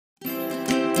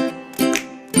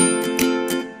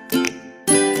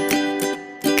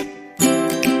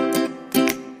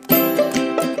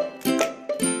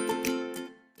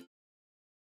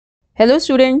Hello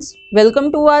students,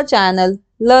 welcome to our channel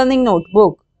Learning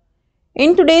Notebook.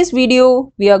 In today's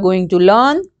video, we are going to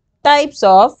learn types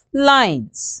of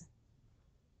lines.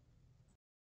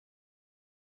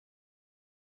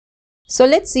 So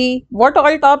let's see what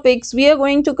all topics we are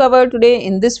going to cover today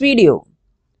in this video.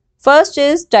 First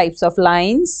is types of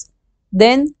lines,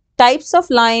 then types of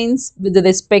lines with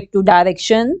respect to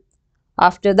direction.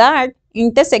 After that,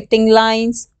 intersecting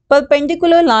lines,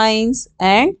 perpendicular lines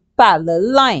and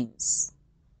parallel lines.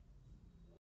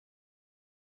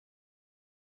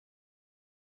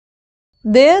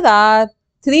 There are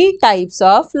three types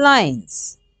of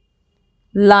lines: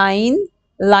 line,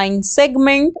 line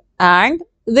segment and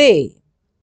ray.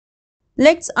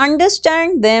 Let's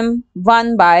understand them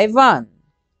one by one.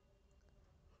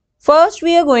 First,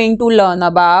 we are going to learn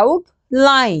about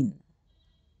line.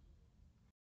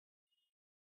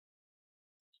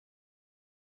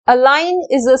 A line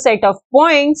is a set of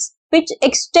points which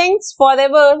extends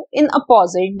forever in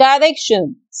opposite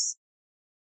directions.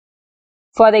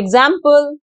 For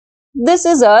example, this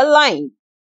is a line.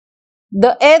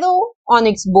 The arrow on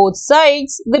its both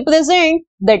sides represent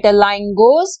that a line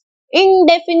goes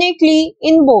indefinitely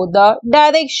in both the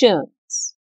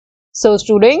directions. So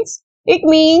students, it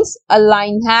means a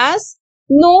line has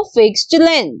no fixed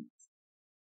length.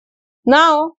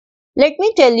 Now, let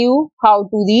me tell you how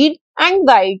to read and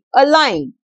write a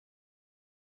line.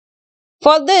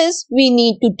 For this, we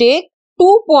need to take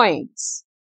 2 points.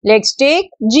 Let's take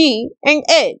G and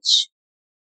H.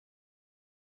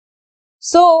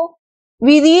 So,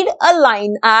 we read a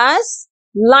line as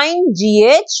line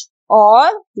GH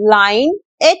or line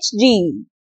HG.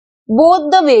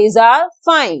 Both the ways are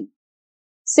fine.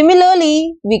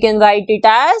 Similarly, we can write it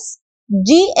as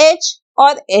GH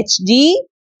or HG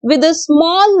with a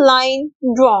small line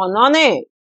drawn on it.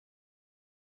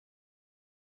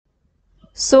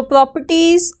 So,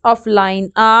 properties of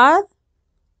line are: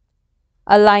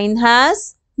 a line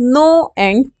has no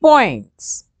end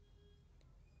points.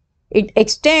 It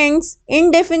extends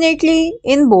indefinitely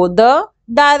in both the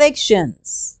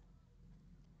directions.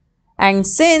 And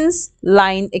since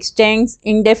line extends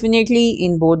indefinitely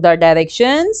in both the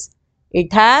directions,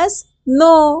 it has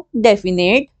no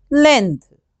definite length.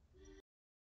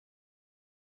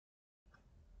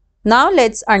 Now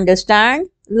let's understand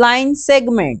line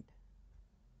segment.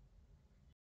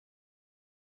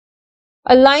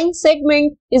 A line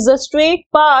segment is a straight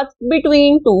path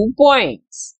between 2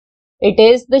 points. It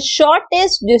is the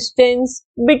shortest distance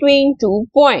between 2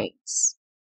 points.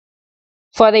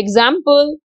 For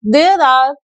example, there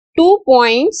are 2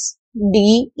 points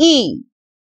D, E.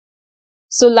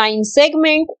 So, line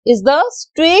segment is the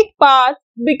straight path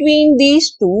between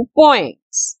these 2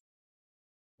 points.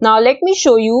 Now, let me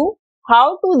show you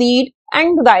how to read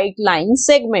and write line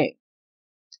segment.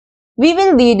 We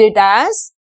will read it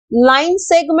as line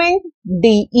segment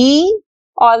DE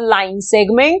or line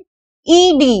segment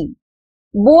ED.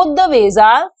 Both the ways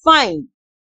are fine.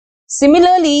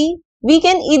 Similarly, we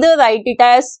can either write it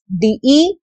as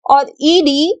DE or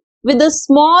ED with a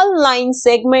small line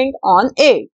segment on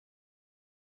it.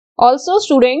 Also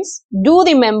students, do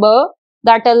remember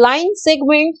that a line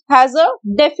segment has a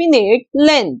definite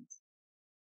length.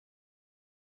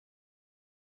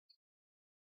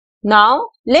 Now,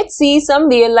 let's see some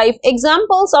real life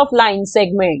examples of line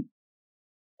segment.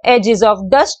 Edges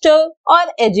of duster or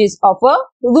edges of a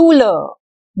ruler.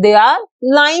 They are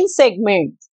line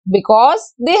segments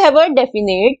because they have a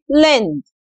definite length.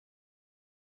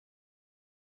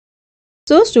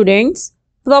 So students,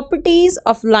 properties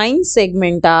of line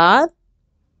segment are: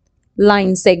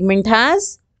 line segment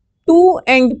has 2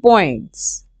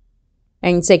 endpoints.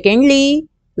 And secondly,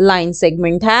 line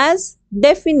segment has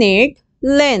definite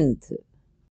length.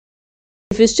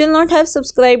 If you still not have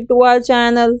subscribed to our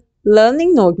channel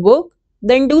Learning Notebook,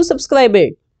 then do subscribe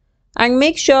it and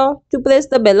make sure to press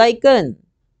the bell icon.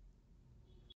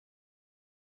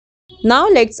 Now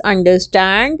let's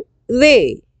understand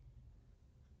ray.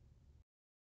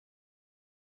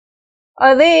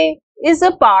 A ray is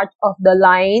a part of the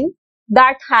line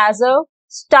that has a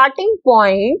starting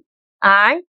point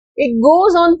and it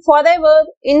goes on forever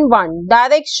in one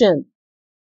direction.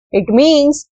 It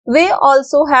means ray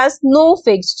also has no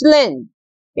fixed length.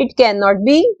 It cannot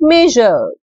be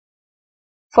measured.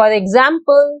 For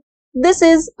example, this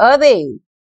is a ray.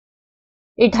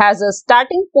 It has a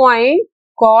starting point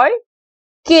called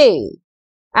K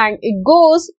and it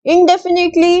goes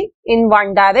indefinitely in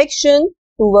one direction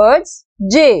towards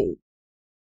J.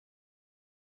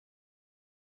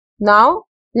 Now,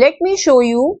 let me show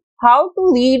you how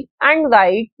to read and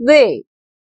write ray.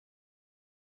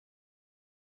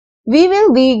 We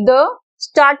will read the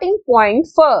starting point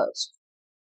first.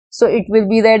 So it will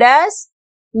be read as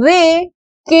way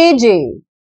KJ.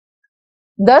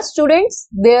 Thus students,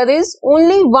 there is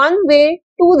only one way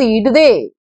to read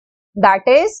way. That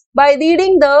is by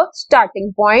reading the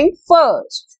starting point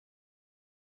first.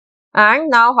 And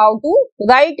now how to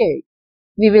write it?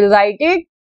 We will write it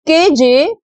KJ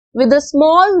with a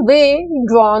small way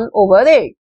drawn over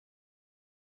it.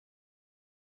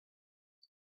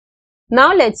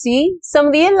 Now let's see some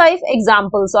real life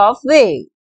examples of way.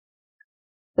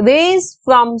 Rays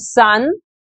from sun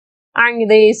and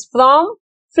rays from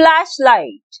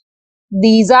flashlight.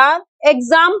 These are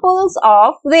examples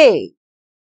of ray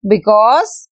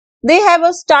because they have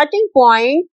a starting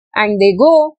point and they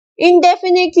go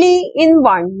indefinitely in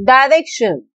one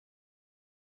direction.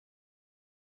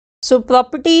 So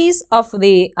properties of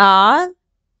ray are: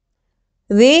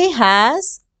 ray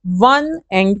has one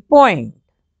end point,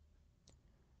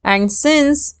 and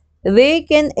since ray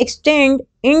can extend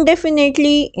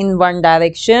indefinitely in one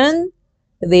direction,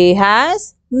 ray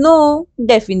has no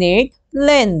definite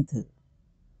length.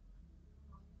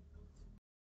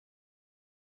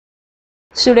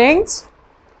 Students,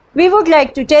 we would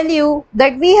like to tell you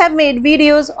that we have made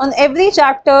videos on every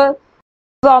chapter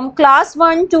from class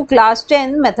 1 to class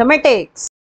 10 mathematics.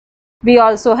 We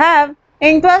also have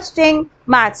interesting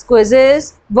maths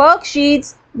quizzes,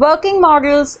 worksheets, working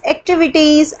models,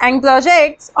 activities and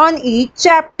projects on each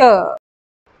chapter.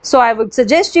 So I would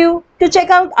suggest you to check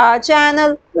out our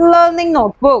channel Learning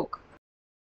Notebook.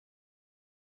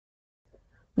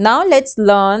 Now let's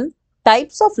learn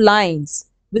types of lines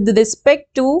with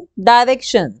respect to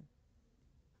direction.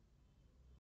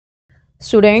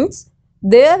 Students,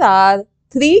 there are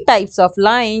three types of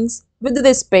lines with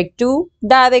respect to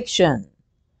direction: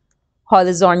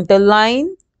 horizontal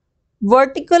line,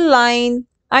 vertical line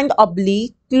and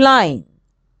oblique line.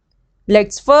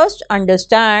 Let's first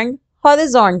understand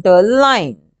horizontal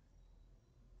line.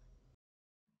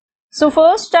 So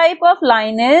first type of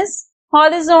line is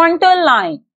horizontal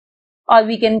line, or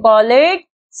we can call it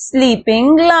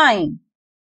sleeping line.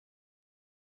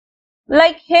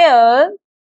 Like here,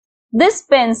 this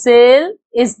pencil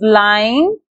is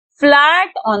lying flat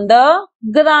on the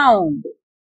ground,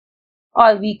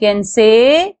 or we can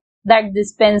say that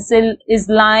this pencil is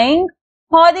lying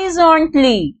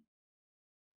horizontally.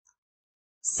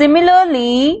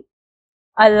 Similarly,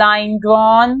 a line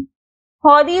drawn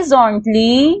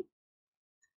horizontally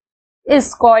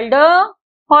is called a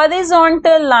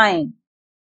horizontal line.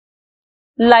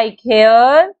 Like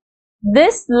here,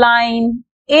 this line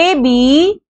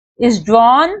AB is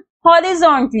drawn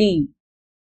horizontally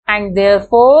and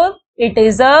therefore it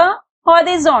is a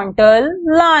horizontal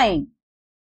line.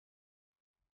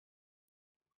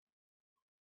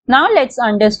 Now let's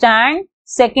understand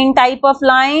second type of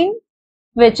line,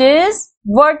 which is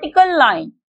vertical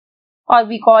line, or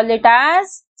we call it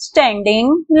as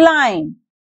standing line.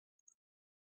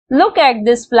 Look at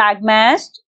this flag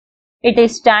mast. It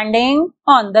is standing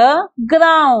on the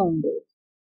ground,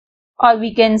 or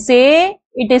we can say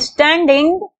it is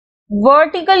standing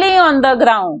vertically on the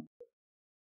ground.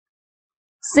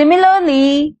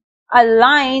 Similarly, a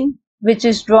line which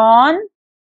is drawn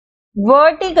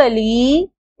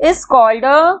vertically is called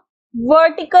a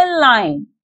vertical line.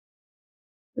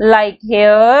 Like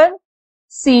here,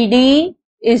 CD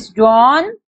is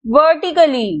drawn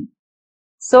vertically,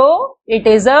 so it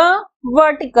is a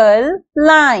vertical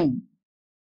line.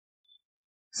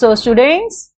 So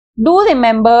students, do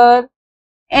remember,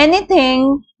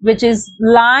 anything which is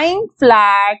lying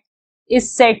flat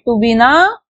is said to be in a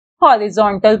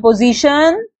horizontal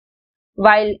position,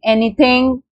 while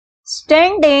anything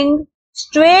standing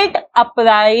straight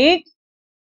upright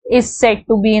is said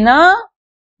to be in a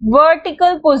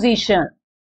vertical position.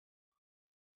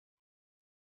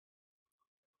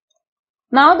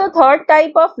 Now the third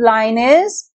type of line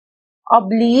is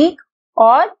oblique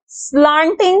or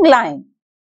slanting line.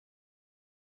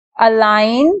 A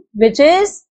line which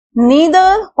is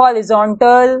neither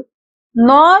horizontal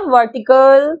nor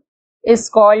vertical is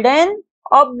called an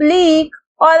oblique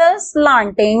or a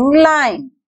slanting line.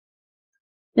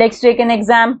 Let's take an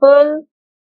example.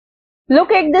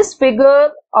 Look at this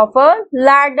figure of a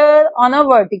ladder on a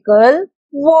vertical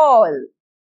wall.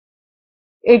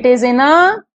 It is in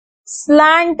a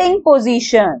slanting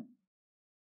position.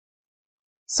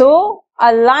 So,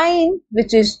 a line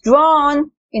which is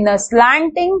drawn in a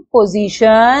slanting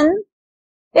position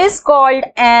is called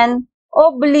an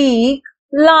oblique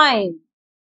line.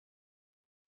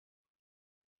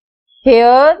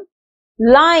 Here,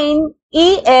 line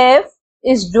EF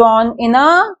is drawn in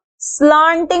a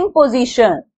slanting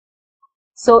position.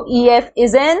 So, EF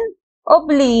is an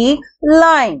oblique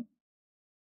line.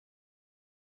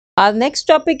 Our next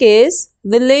topic is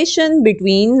relation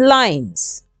between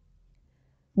lines.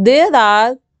 There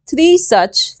are three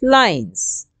such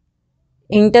lines: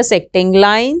 intersecting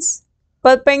lines,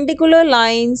 perpendicular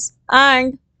lines,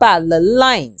 and parallel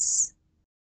lines.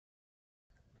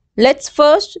 Let's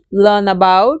first learn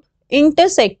about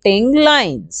intersecting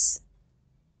lines.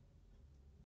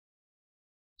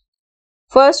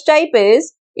 First type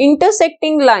is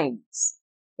intersecting lines.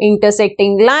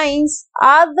 Intersecting lines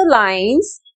are the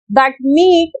lines that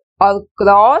meet or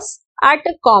cross at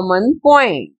a common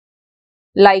point.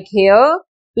 Like here,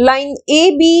 line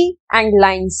AB and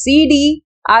line CD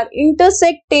are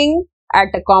intersecting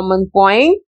at a common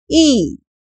point E.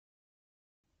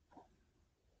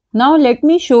 Now let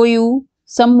me show you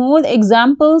some more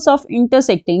examples of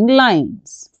intersecting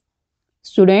lines.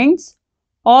 Students,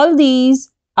 all these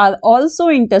are also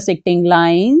intersecting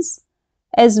lines,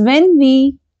 as when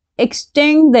we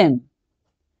extend them,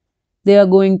 they are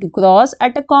going to cross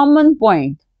at a common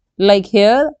point. Like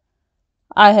here,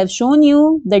 I have shown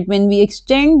you that when we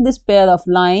extend this pair of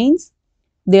lines,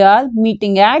 they are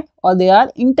meeting at or they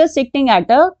are intersecting at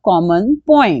a common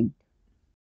point.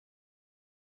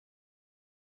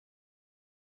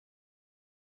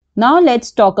 Now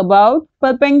let's talk about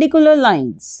perpendicular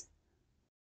lines.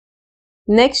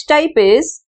 Next type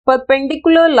is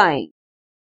perpendicular line.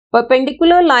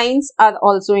 Perpendicular lines are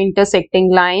also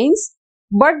intersecting lines,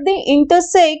 but they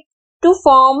intersect to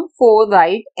form four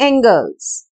right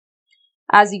angles.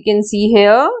 As you can see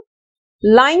here,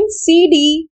 line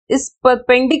CD is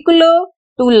perpendicular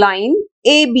to line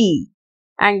AB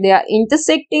and they are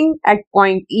intersecting at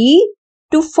point E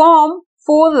to form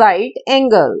four right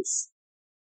angles.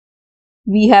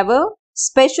 We have a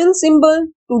special symbol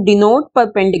to denote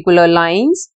perpendicular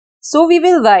lines, so we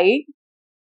will write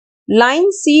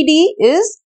line CD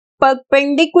is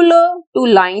perpendicular to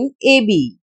line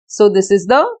AB. So this is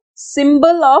the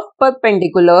symbol of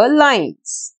perpendicular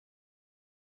lines.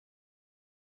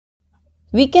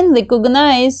 We can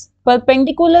recognize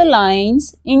perpendicular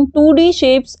lines in 2D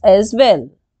shapes as well.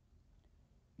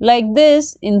 Like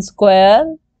this in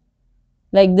square,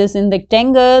 like this in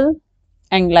rectangle,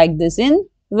 and like this in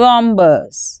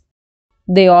rhombus.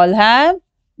 They all have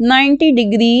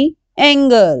 90-degree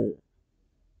angle.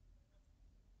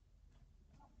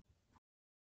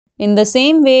 In the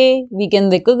same way, we can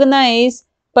recognize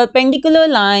perpendicular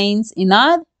lines in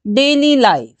our daily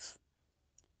life.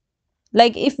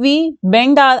 Like if we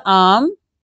bend our arm,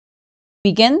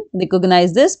 we can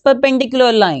recognize this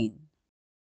perpendicular line.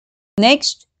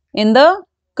 Next, in the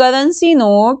currency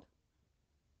note,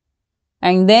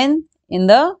 and then in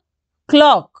the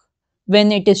clock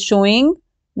when it is showing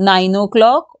 9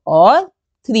 o'clock or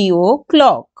 3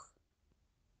 o'clock.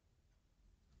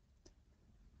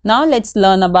 Now let's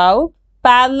learn about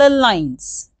parallel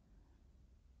lines.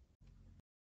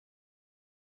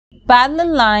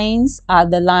 Parallel lines are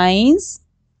the lines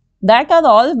that are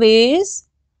always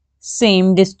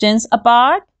same distance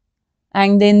apart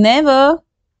and they never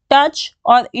touch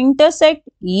or intersect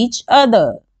each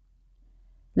other.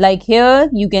 Like here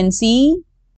you can see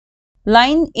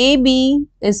line AB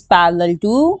is parallel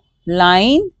to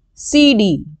line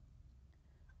CD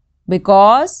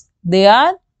because they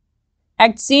are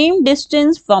at same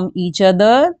distance from each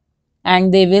other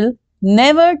and they will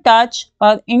never touch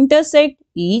or intersect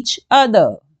each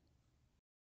other.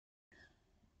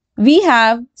 We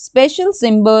have special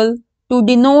symbol to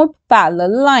denote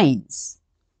parallel lines.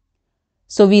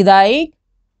 So we write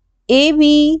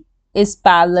AB is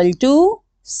parallel to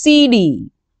CD.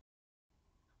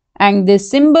 And this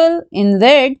symbol in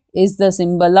red is the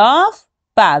symbol of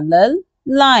parallel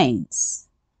lines.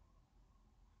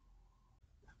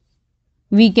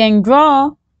 We can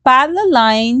draw parallel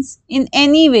lines in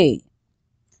any way,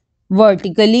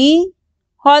 vertically,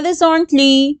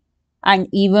 horizontally, and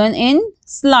even in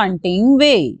slanting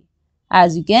way,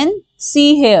 as you can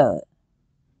see here.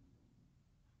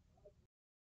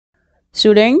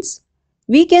 Students,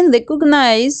 we can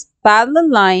recognize parallel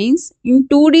lines in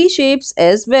 2D shapes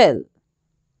as well.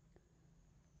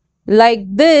 Like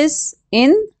this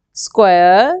in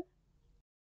square,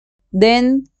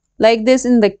 then like this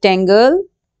in rectangle,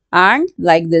 and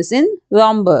like this in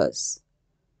rhombus.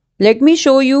 Let me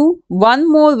show you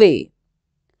one more way.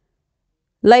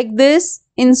 Like this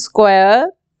in square,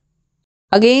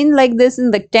 again like this in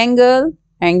rectangle,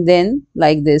 and then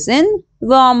like this in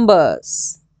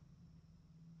rhombus.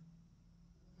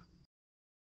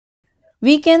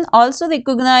 We can also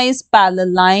recognize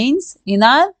parallel lines in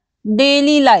our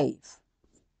daily life.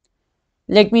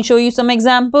 Let me show you some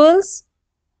examples.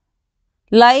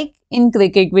 Like in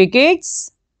cricket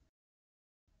wickets,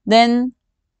 then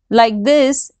like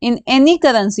this in any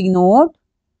currency note,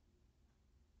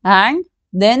 and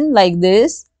then like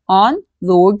this on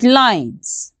road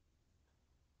lines.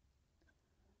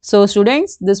 So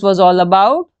students, this was all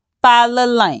about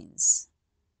parallel lines.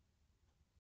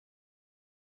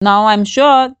 Now I'm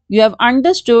sure you have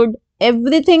understood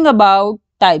everything about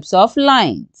types of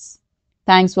lines.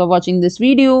 Thanks for watching this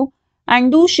video,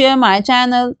 and do share my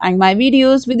channel and my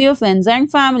videos with your friends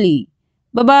and family.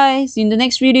 Bye bye. See you in the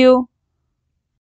next video.